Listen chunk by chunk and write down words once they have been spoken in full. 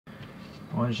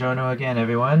Buongiorno again,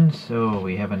 everyone. So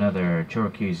we have another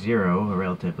ChoroQ Zero, a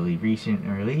relatively recent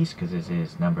release because this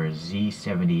is number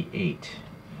Z78.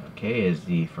 Okay, is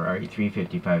the Ferrari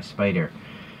 355 Spider.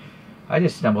 I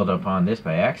just stumbled upon this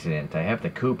by accident. I have the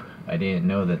coupe. I didn't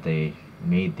know that they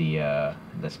made the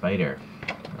Spider.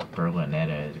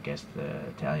 Berlinetta is, I guess, the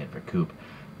Italian for coupe.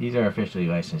 These are officially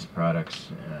licensed products,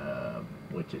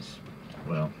 which is,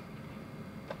 well,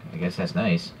 I guess that's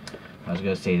nice. I was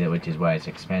going to say that, which is why it's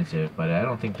expensive, but I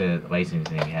don't think the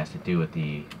licensing has to do with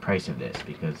the price of this,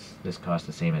 because this costs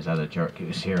the same as other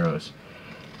ChoroQ Zeros.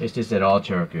 It's just that all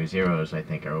ChoroQ Zeros, I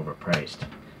think, are overpriced.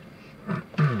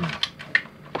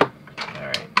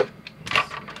 Alright.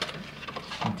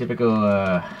 In typical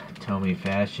Tomy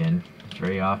fashion,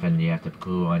 very often you have to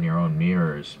glue on your own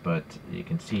mirrors, but you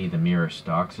can see the mirror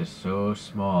stocks are so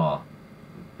small.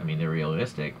 I mean, they're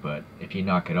realistic, but if you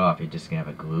knock it off, you're just gonna have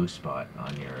a glue spot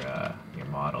on your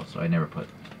model. So I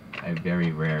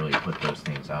very rarely put those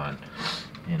things on,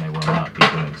 and I will not be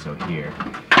doing so here.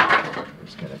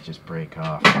 Just gotta break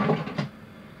off.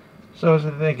 So I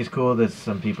think it's cool that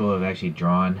some people have actually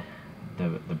drawn the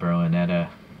Berlinetta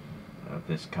of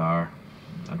this car.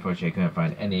 Unfortunately, I couldn't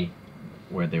find any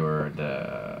where they were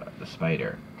the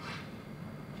Spider.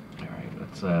 Alright,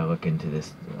 let's look into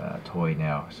this toy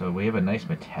now. So we have a nice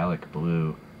metallic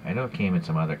blue. I know it came in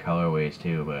some other colorways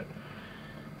too, but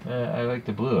I like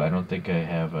the blue. I don't think I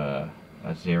have a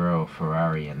Zero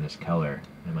Ferrari in this color.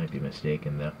 I might be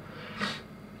mistaken though.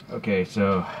 Okay,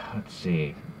 so let's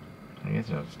see. I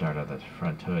guess I'll start on the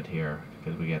front hood here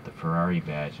because we got the Ferrari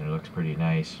badge and it looks pretty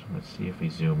nice. Let's see if we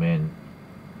zoom in.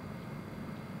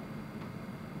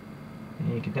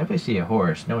 And you can definitely see a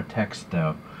horse. No text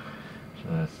though. So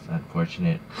that's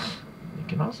unfortunate. You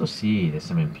can also see there's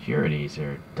some impurities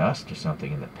or dust or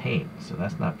something in the paint, so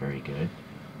that's not very good.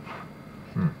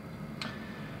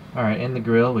 Alright, in the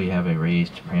grille we have a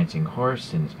raised prancing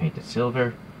horse and it's painted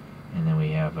silver. And then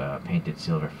we have painted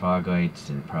silver fog lights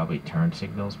and probably turn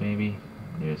signals maybe.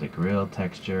 There's a grille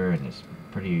texture and it's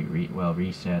pretty well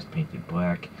recessed, painted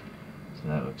black. So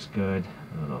that looks good.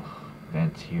 A little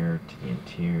vent here to the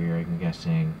interior, I'm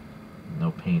guessing. No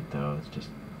paint though, it's just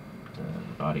the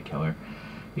body color.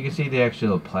 You can see the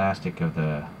actual plastic of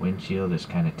the windshield is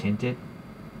kind of tinted,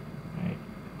 right?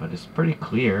 But it's pretty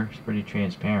clear, it's pretty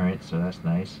transparent, so that's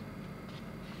nice.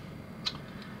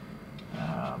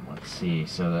 Let's see,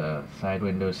 so the side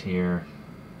windows here,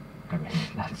 I mean,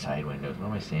 not side windows, what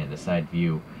am I saying, the side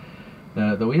view.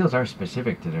 The wheels are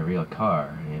specific to the real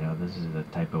car, you know, this is the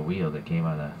type of wheel that came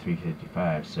on the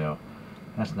 355, so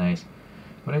that's nice.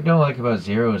 What I don't like about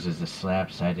Zeros is the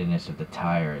slab-sidedness of the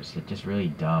tires. They're just really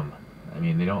dumb. I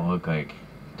mean, they don't look like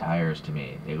tires to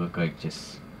me. They look like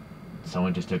just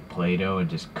someone just took Play-Doh and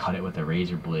just cut it with a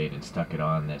razor blade and stuck it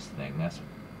on this thing.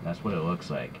 That's what it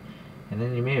looks like. And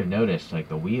then you may have noticed, like,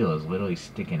 the wheel is literally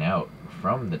sticking out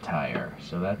from the tire.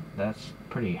 So that's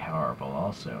pretty horrible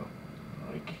also.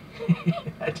 Like,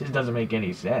 that just doesn't make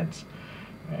any sense,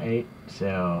 right?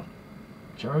 So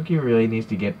ChoroQ really needs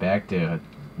to get back to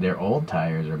their old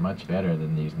tires are much better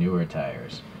than these newer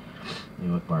tires. They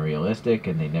look more realistic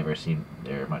and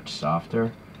they're much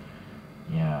softer.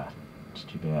 Yeah, it's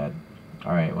too bad.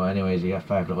 Alright, well anyways, you got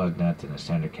 5 lug nuts and a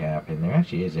center cap, and there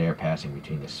actually is air passing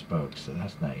between the spokes, so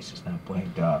that's nice. It's not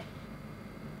blanked off.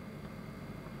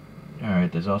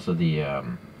 Alright, there's also the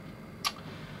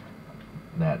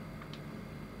that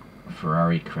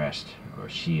Ferrari crest or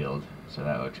shield, so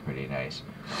that looks pretty nice.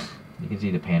 You can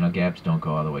see the panel gaps don't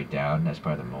go all the way down. That's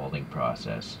part of the molding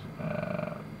process.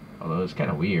 Although it's kind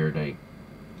of weird, like,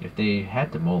 if they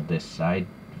had to mold this side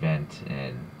vent,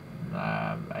 and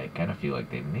I kind of feel like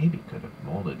they maybe could have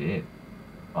molded it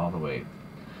all the way.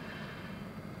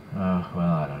 Well,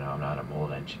 I don't know. I'm not a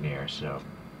mold engineer, so.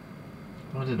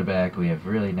 Going to the back, we have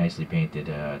really nicely painted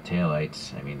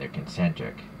taillights. I mean, they're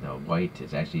concentric. The white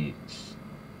is actually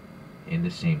in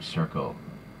the same circle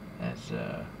as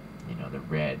you know, the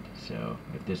red. So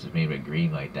if this is made with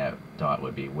green light, that dot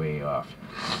would be way off.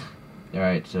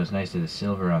 Alright, so it's nice to the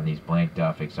silver on these blanked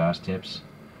off exhaust tips.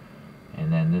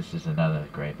 And then this is another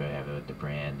gripe I have with the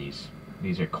brand.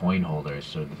 These are coin holders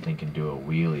so the thing can do a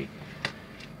wheelie.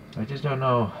 I just don't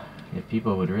know if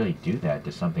people would really do that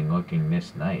to something looking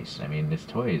this nice. I mean, this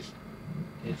toy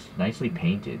it's nicely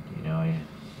painted, you know.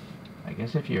 I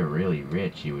guess if you're really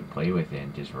rich, you would play with it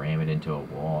and just ram it into a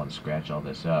wall and scratch all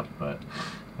this up, but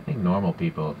I think normal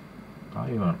people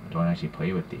probably don't actually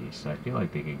play with these, so I feel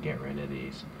like they could get rid of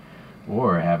these.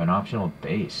 Or have an optional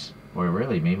base, or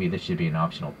really maybe this should be an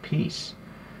optional piece.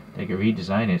 They could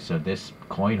redesign it so this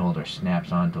coin holder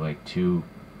snaps onto like 2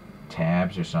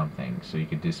 tabs or something, so you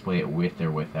could display it with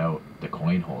or without the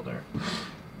coin holder.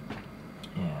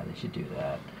 should do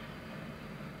that.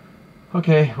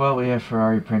 Okay, well, we have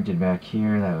Ferrari printed back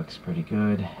here. That looks pretty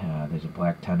good. There's a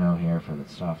black tonneau here for the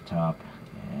soft top,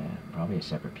 and probably a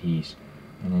separate piece.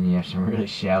 And then you have some really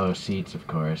shallow seats, of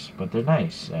course, but they're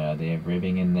nice. They have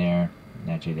ribbing in there.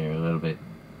 Naturally, they're a little bit,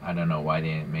 I don't know why they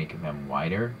didn't make them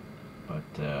wider, but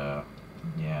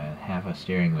yeah, half a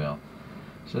steering wheel.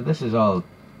 So this is all,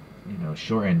 you know,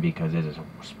 shortened because there's a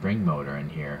spring motor in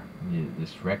here.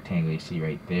 This rectangle you see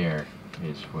right there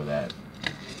is for that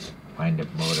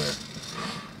wind-up motor.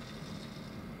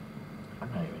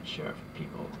 I'm not even sure if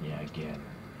people, yeah, again,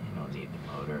 you don't need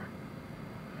the motor.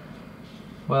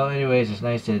 Well, anyways, it's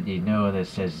nice that you know that it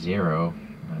says 0.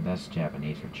 That's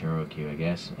Japanese for ChoroQ, I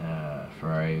guess.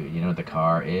 Ferrari, you know what the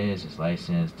car is, it's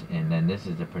licensed, and then this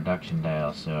is the production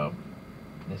dial, so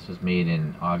this was made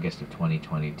in August of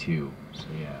 2022, so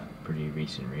yeah, pretty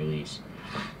recent release.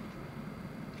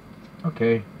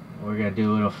 Okay, we're gonna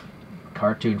do a little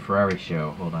cartoon Ferrari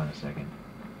show. Hold on a second.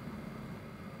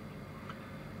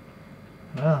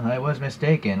 Well, I was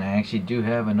mistaken. I actually do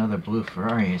have another blue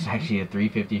Ferrari. It's actually a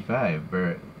 355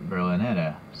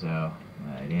 Berlinetta, so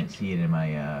I didn't see it in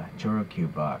my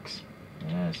ChoroQ box.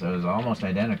 Yeah, so it's almost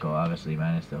identical, obviously,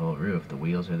 minus the whole roof. The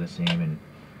wheels are the same, and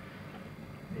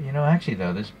you know, actually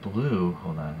though, this blue,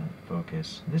 hold on,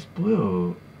 focus. This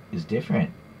blue is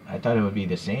different. I thought it would be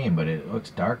the same, but it looks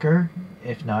darker,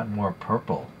 if not more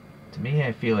purple. To me,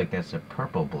 I feel like that's a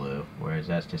purple blue, whereas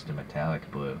that's just a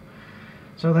metallic blue.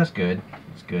 So that's good.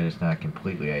 It's good it's not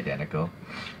completely identical.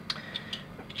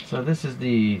 So this is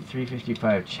the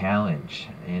 355 Challenge,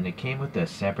 and it came with a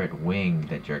separate wing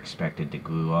that you're expected to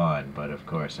glue on, but of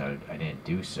course I didn't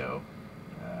do so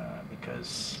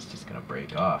because it's just going to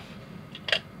break off.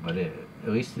 But at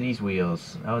least these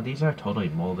wheels, oh, these are totally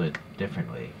molded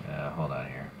differently. Hold on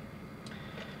here.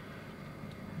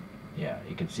 Yeah,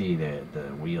 you can see the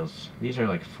wheels, these are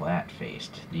like flat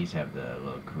faced. These have the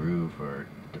little groove or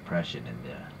depression in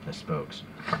the spokes.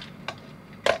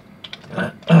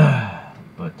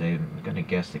 But I'm going to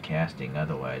guess the casting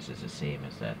otherwise is the same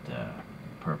as that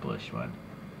purplish one.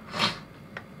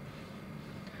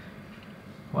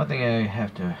 One thing I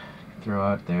have to throw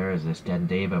out there is this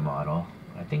Dendeba model.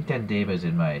 I think Dendeba's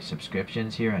in my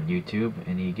subscriptions here on YouTube,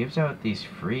 and he gives out these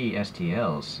free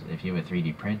STLs if you have a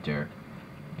 3D printer.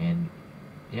 And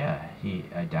yeah,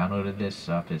 I downloaded this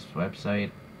off his website,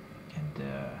 and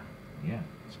yeah,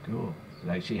 it's cool. It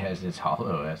actually has this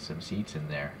hollow, has some seats in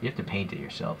there. You have to paint it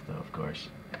yourself though, of course.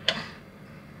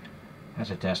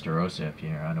 That's a Testarossa if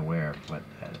you're unaware of what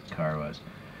that car was.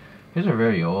 Here's a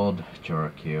very old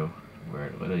ChoroQ where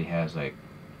it literally has like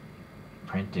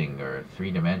printing or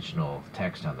three-dimensional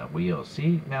text on the wheels.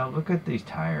 See, now look at these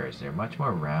tires. They're much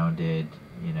more rounded.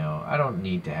 You know, I don't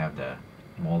need to have the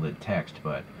molded text,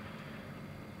 but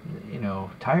you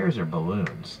know, tires are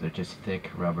balloons. They're just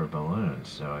thick rubber balloons.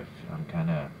 So I'm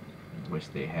kind of wish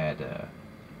they had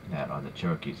that on the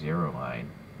ChoroQ Zero line.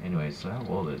 Anyways, so how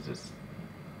old is this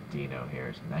Dino here?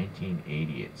 It's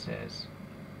 1980, it says.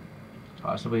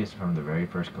 Possibly it's from the very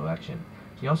first collection.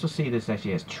 You also see this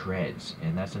actually has treads,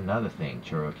 and that's another thing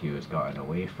ChoroQ has gotten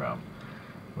away from,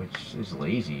 which is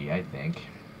lazy, I think.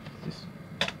 Just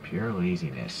pure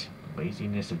laziness.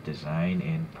 Laziness of design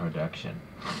and production.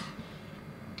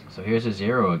 So here's a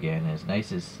Zero again. As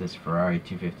nice as this Ferrari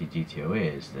 250 GTO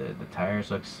is, the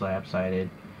tires look slab-sided.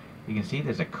 You can see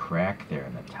there's a crack there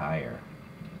in the tire,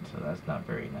 so that's not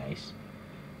very nice.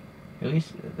 At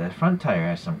least the front tire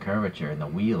has some curvature and the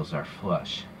wheels are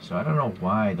flush. So I don't know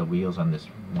why the wheels on this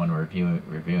one we're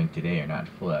reviewing today are not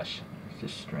flush. It's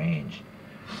just strange.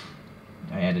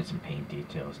 I added some paint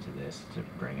details to this to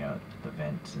bring out the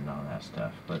vents and all that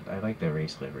stuff, but I like the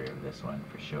race livery of this one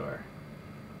for sure.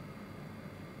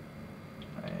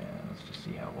 Let's just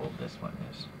see how old this one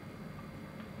is.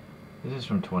 This is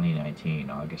from 2019,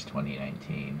 August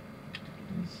 2019.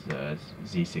 It's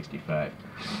Z-78.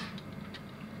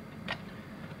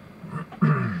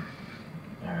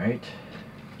 Alright,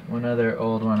 one other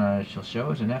old one I shall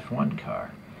show is an F1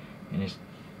 car, and its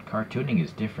cartooning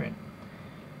is different.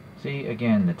 See,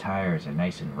 again, the tires are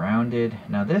nice and rounded.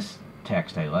 Now this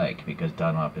text I like because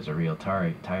Dunlop is a real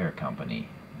tire company,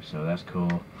 so that's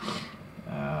cool.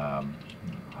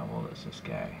 How old is this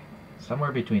guy?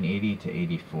 Somewhere between 80 to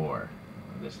 84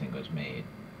 when this thing was made,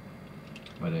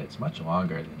 but it's much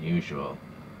longer than usual,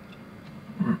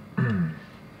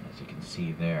 as you can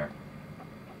see there.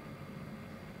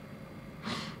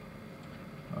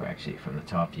 Or actually, from the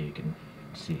top view you can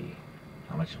see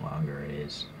how much longer it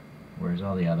is, whereas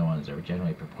all the other ones are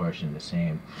generally proportioned the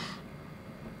same.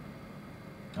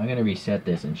 I'm going to reset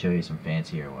this and show you some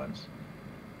fancier ones.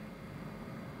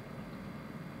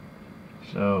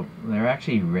 So they're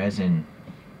actually resin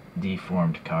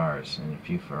deformed cars, and a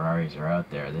few Ferraris are out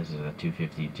there. This is a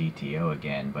 250 GTO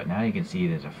again, but now you can see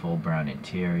there's a full brown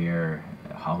interior,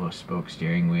 a hollow spoke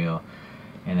steering wheel,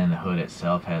 and then the hood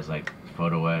itself has like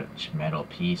photo etch metal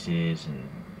pieces, and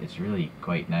it's really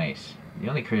quite nice. The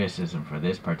only criticism for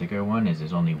this particular one is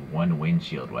there's only one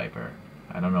windshield wiper.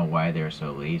 I don't know why they're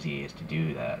so lazy as to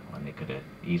do that when they could have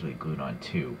easily glued on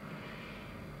two.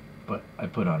 But I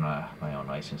put on my own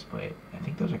license plate. I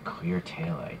think those are clear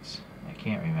taillights. I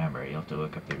can't remember. You'll have to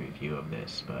look up the review of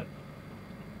this, but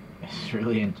it's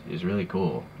really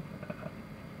cool.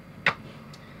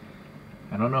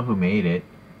 I don't know who made it.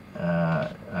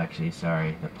 Actually,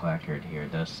 sorry, the placard here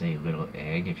does say Little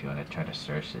Egg if you want to try to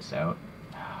search this out.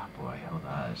 Oh boy, hold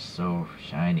on, it's so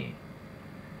shiny.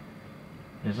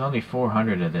 There's only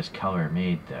 400 of this color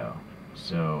made though,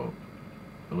 so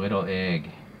Little Egg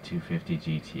 250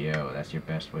 GTO, that's your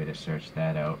best way to search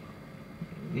that out.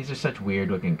 These are such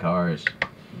weird looking cars.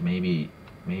 Maybe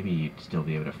you'd still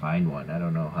be able to find one. I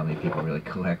don't know how many people really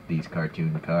collect these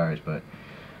cartoon cars, but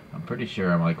I'm pretty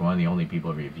sure I'm like one of the only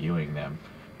people reviewing them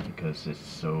because it's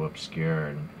so obscure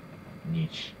and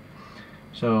niche.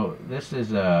 So this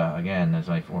is again, there's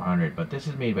like 400, but this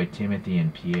is made by Timothy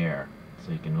and Pierre,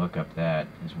 so you can look up that.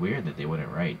 It's weird that they wouldn't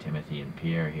write Timothy and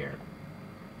Pierre here,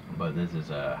 but this is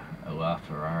a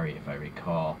LaFerrari if I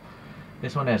recall.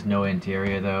 This one has no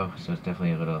interior though, so it's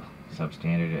definitely a little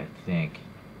substandard, I think.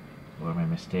 Or am I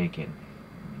mistaken?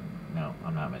 No,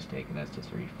 I'm not mistaken. That's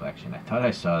just a reflection. I thought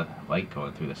I saw light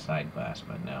going through the side glass,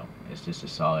 but no. It's just a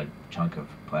solid chunk of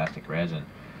plastic resin.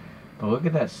 But look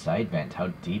at that side vent, how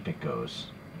deep it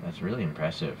goes. That's really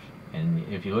impressive. And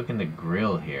if you look in the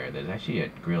grill here, there's actually a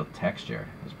grill texture.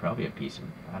 There's probably a piece of,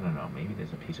 I don't know, maybe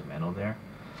there's a piece of metal there.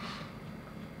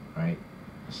 Right?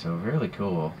 So really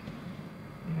cool.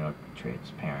 You know,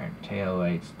 transparent tail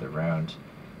lights, the round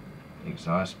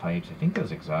exhaust pipes. I think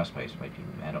those exhaust pipes might be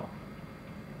metal.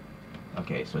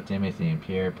 Okay, so Timothy and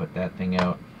Pierre put that thing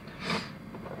out.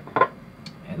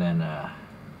 And then the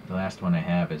last one I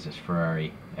have is this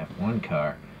Ferrari F1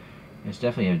 car. It's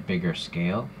definitely a bigger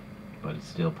scale, but it's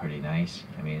still pretty nice.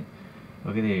 I mean,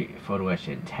 look at the photo etched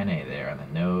antennae there on the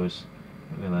nose.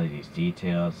 Look at all these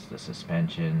details, the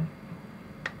suspension.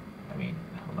 I mean,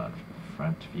 hold on,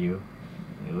 front view.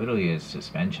 It literally is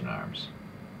suspension arms.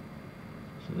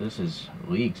 So this is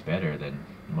leagues better than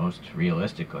most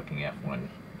realistic looking F1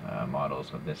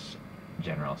 models of this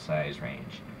general size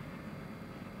range.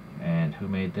 And who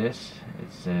made this?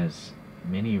 It says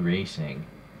Mini Racing.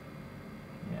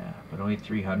 Yeah, but only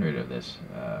 300 of this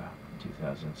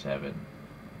 2007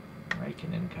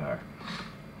 Raikkonen car.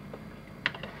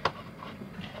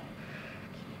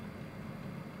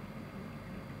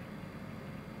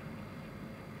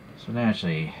 So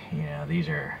naturally, you know,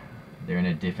 they're in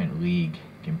a different league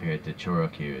compared to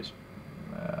ChoroQs,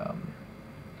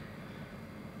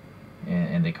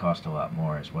 and they cost a lot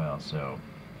more as well. So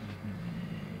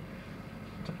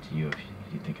it's up to you if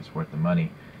you think it's worth the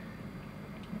money.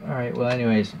 All right. Well,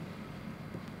 anyways,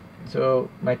 so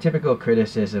my typical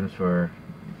criticisms for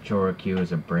ChoroQ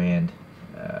as a brand,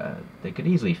 they could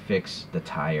easily fix the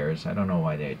tires. I don't know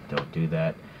why they don't do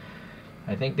that.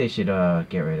 I think they should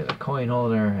get rid of the coin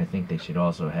holder. I think they should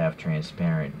also have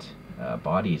transparent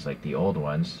bodies like the old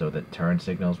ones so that turn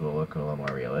signals will look a little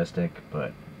more realistic.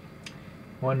 But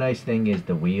one nice thing is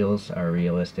the wheels are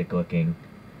realistic looking.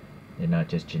 They're not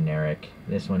just generic.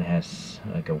 This one has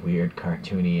like a weird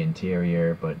cartoony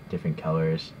interior but different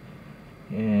colors.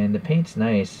 And the paint's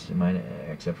nice,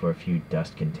 except for a few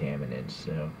dust contaminants.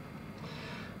 So,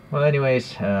 well,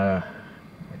 anyways, I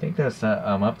think that's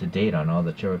I'm up to date on all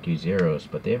the ChoroQ Zeros,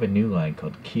 but they have a new line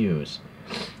called Qs.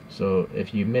 So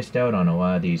if you missed out on a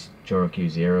lot of these ChoroQ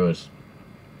Zeros,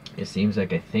 it seems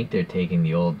like I think they're taking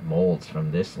the old molds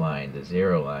from this line, the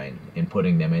Zero line, and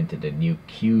putting them into the new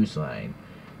Qs line.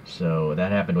 So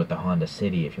that happened with the Honda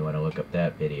City, if you want to look up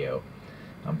that video.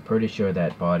 I'm pretty sure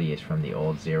that body is from the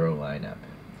old Zero lineup.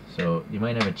 So you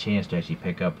might have a chance to actually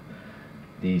pick up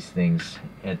these things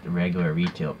at the regular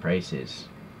retail prices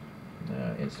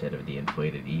instead of the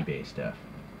inflated eBay stuff.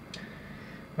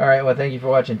 Alright, well, thank you for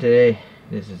watching today.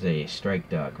 This is a strike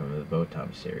dog from the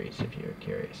Botom series if you're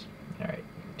curious. Alright,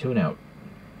 tune out.